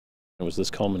It was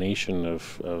this culmination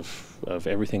of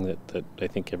everything that I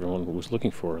think everyone was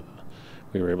looking for.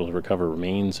 We were able to recover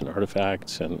remains and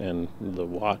artifacts and the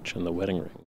watch and the wedding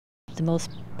ring. The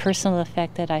most personal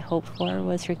effect that I hoped for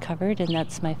was recovered, and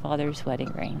that's my father's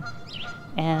wedding ring.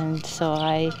 And so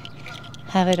I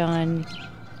have it on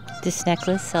this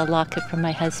necklace, a locket from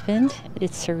my husband.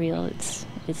 It's surreal.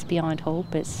 It's beyond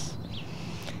hope. It's,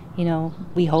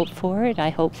 we hope for it.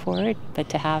 I hope for it. But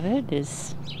to have it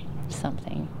is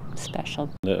something special.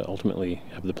 To ultimately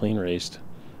have the plane raised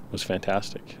was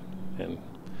fantastic. And,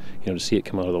 to see it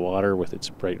come out of the water with its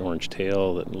bright orange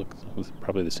tail that looked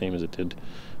probably the same as it did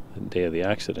the day of the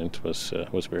accident was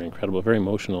very incredible, very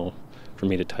emotional for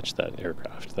me to touch that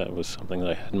aircraft. That was something that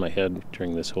I had in my head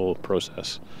during this whole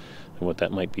process and what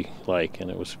that might be like,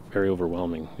 and it was very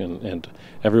overwhelming. And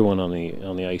everyone on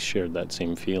the ice shared that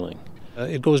same feeling.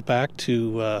 It goes back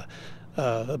to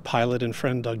a pilot and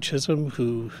friend, Doug Chisholm,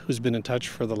 who's been in touch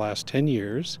for the last 10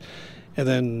 years. And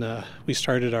then we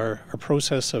started our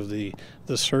process of the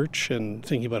search and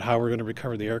thinking about how we're going to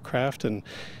recover the aircraft. And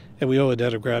we owe a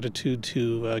debt of gratitude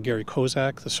to Gary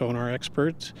Kozak, the sonar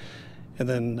expert, and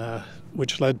then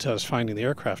which led to us finding the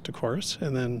aircraft, of course.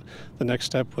 And then the next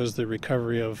step was the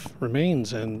recovery of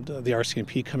remains and the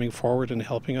RCMP coming forward and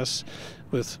helping us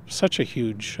with such a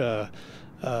huge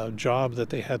job that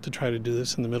they had to try to do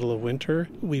this in the middle of winter.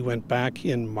 We went back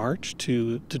in March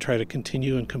to try to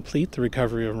continue and complete the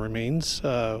recovery of remains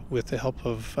with the help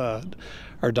of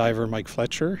our diver Mike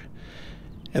Fletcher.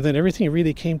 And then everything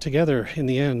really came together in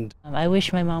the end. I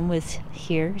wish my mom was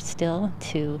here still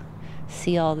to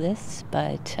see all this,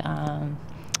 but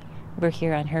we're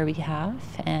here on her behalf,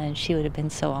 and she would have been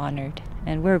so honored,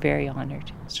 and we're very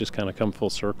honored. It's just kind of come full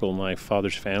circle. My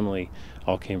father's family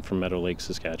all came from Meadow Lake,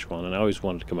 Saskatchewan, and I always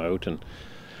wanted to come out. And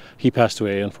he passed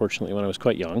away, unfortunately, when I was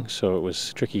quite young, so it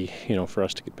was tricky, for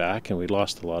us to get back, and we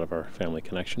lost a lot of our family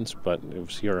connections. But it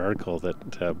was your article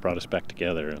that brought us back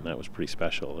together, and that was pretty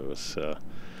special. It was,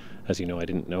 as you know, I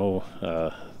didn't know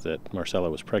that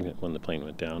Marcella was pregnant when the plane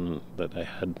went down, and that I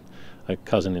had a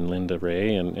cousin in Linda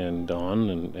Ray and Dawn,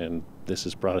 and this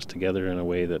has brought us together in a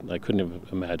way that I couldn't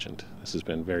have imagined. This has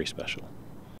been very special.